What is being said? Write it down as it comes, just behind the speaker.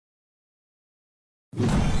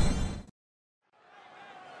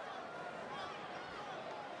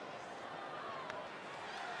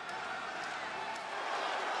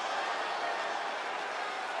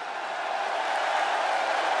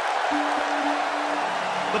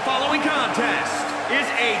The following contest is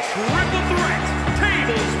a triple threat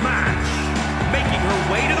tables match. Making her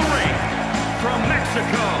way to the ring from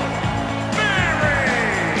Mexico, Mary!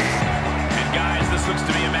 And guys, this looks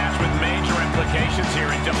to be a match with major implications here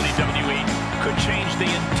in WWE. Could change the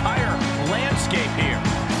entire landscape here.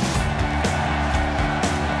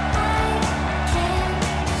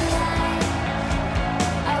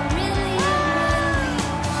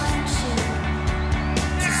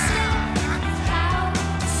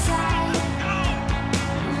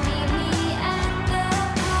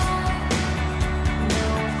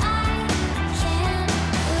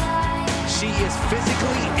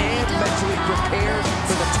 Physically and mentally prepared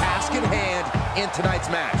for the task at hand in tonight's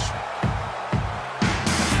match.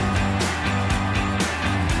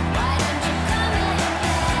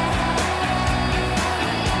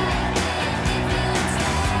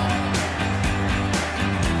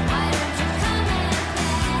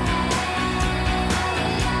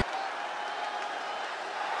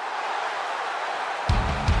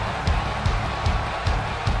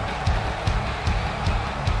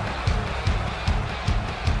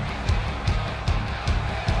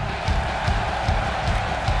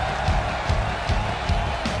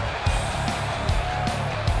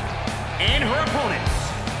 And her opponents,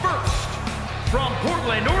 first, from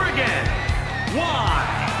Portland, Oregon, YanDreaya.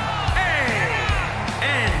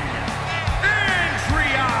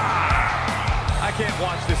 I can't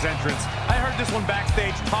watch this entrance. I heard this one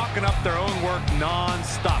backstage talking up their own work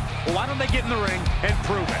non-stop. Well, why don't they get in the ring and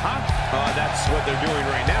prove it, huh? That's what they're doing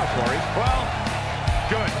right now, Corey. Well,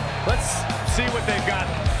 good. Let's see what they've got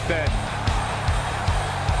then.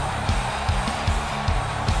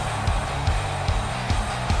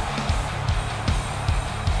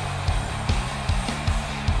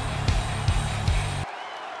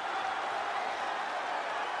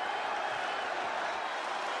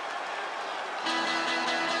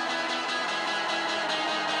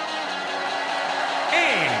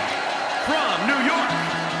 From New York,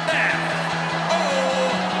 Fomo.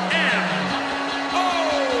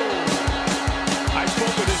 I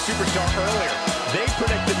spoke with this superstar earlier. They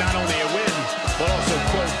predicted not only a win, but also,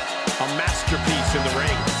 quote, a masterpiece in the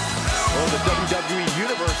ring. Well, the WWE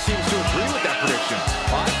Universe seems to agree with that prediction.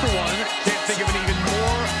 I, for one, can't think of an even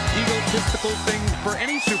more egotistical thing for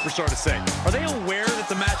any superstar to say. Are they aware that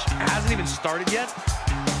the match hasn't even started yet?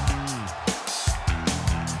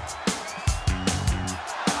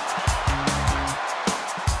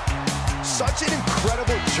 Such an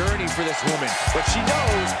incredible journey for this woman, but she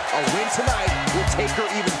knows a win tonight will take her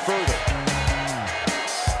even further.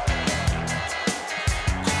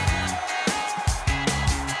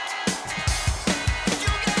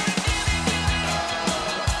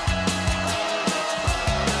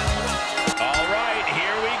 All right,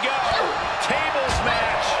 here we go. Tables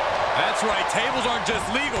match. That's right, tables aren't just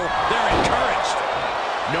legal, they're encouraged.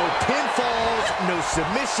 No pinfalls, no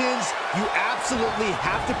submissions. You absolutely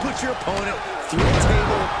have to put your opponent through a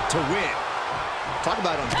table to win. Talk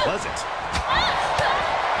about unpleasant.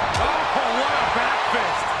 Oh, what a back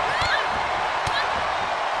fist.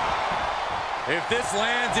 If this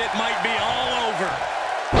lands, it might be all over.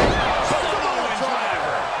 Samoan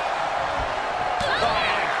driver. Oh,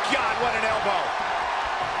 my God, what an elbow.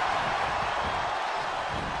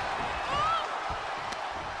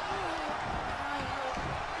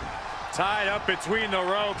 Tied up between the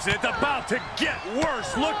ropes. It's about to get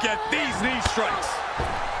worse. Look at these knee strikes.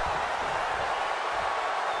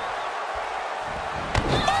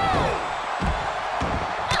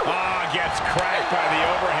 Gets cracked by the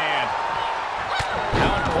overhand.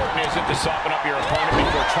 How important is it to soften up your opponent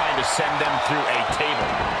before trying to send them through a table?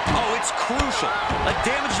 Oh, it's crucial. A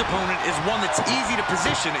damaged opponent is one that's easy to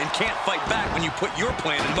position and can't fight back when you put your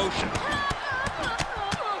plan in motion.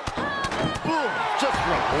 Boom, just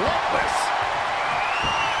relentless.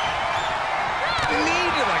 Knee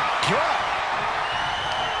to the gut.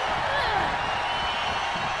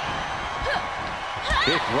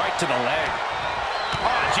 Kick right to the leg. Oh,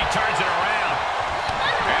 and she turns it around.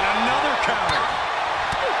 And another counter.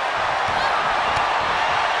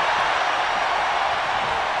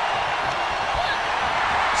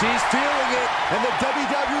 She's feeling it, and the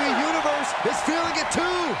WWE Universe is feeling it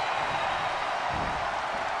too.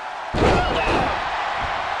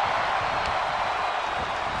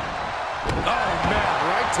 Oh, man,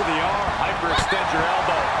 right to the arm. Hyperextend your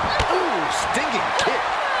elbow. Ooh, stinging kick.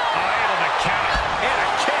 Able to counter. And a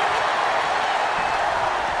kick.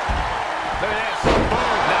 Look at this.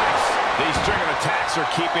 Boom. Nice. These string of attacks are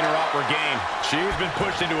keeping her off her game. She's been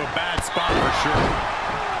pushed into a bad spot for sure.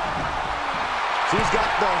 She's got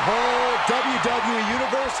the whole WWE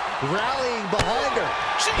Universe rallying behind her.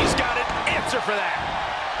 She's got an answer for that.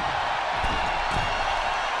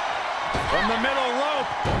 From the middle rope.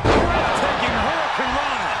 Breathtaking Hurricane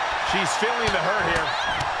Rana. She's feeling the hurt here.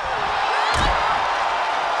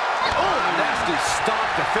 Oh, a nasty stomp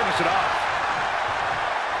to finish it off.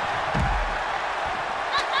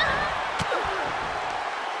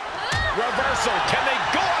 Reversal. Can they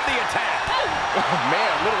go on the attack? Oh, man,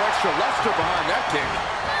 a little extra luster behind that kick.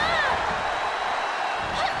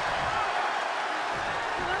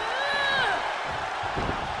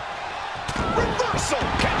 Reversal.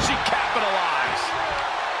 Can she capitalize?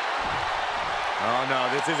 Oh, no,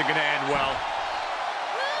 this isn't going to end well.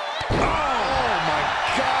 Oh, my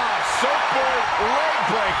gosh. Surfboard leg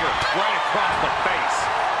breaker. Right across the face.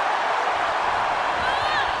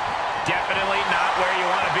 Definitely not where you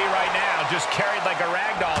want to be right now. Just carried like a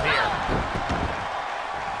rag doll here.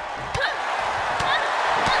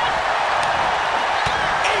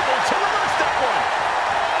 Able to reverse that one.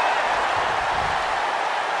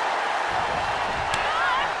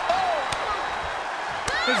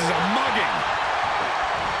 This is a mugging.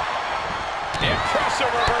 Impressive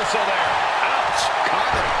reversal there. Ouch.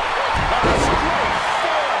 Counter. A straight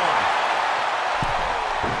forearm.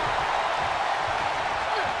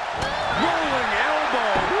 Rolling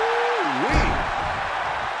elbow. Woo-wee.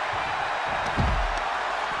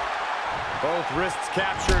 Both wrists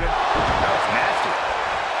captured. That was nasty.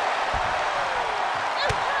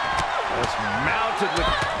 Just mounted with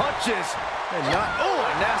punches. And not, oh,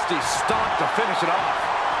 a nasty stomp to finish it off.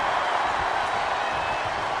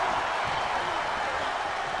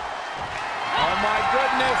 Oh, my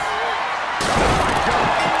goodness. Oh, my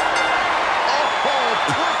God. Oh,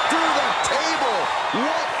 put through the table.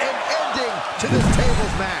 What an ending to this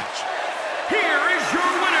tables match. Here is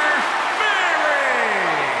your winner, Mary!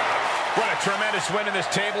 What a tremendous win in this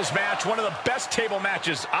tables match. One of the best table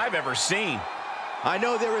matches I've ever seen. I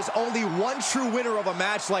know there is only one true winner of a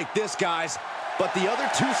match like this, guys, but the other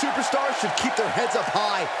two superstars should keep their heads up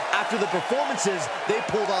high after the performances they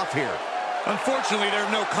pulled off here. Unfortunately, there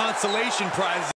are no consolation prizes.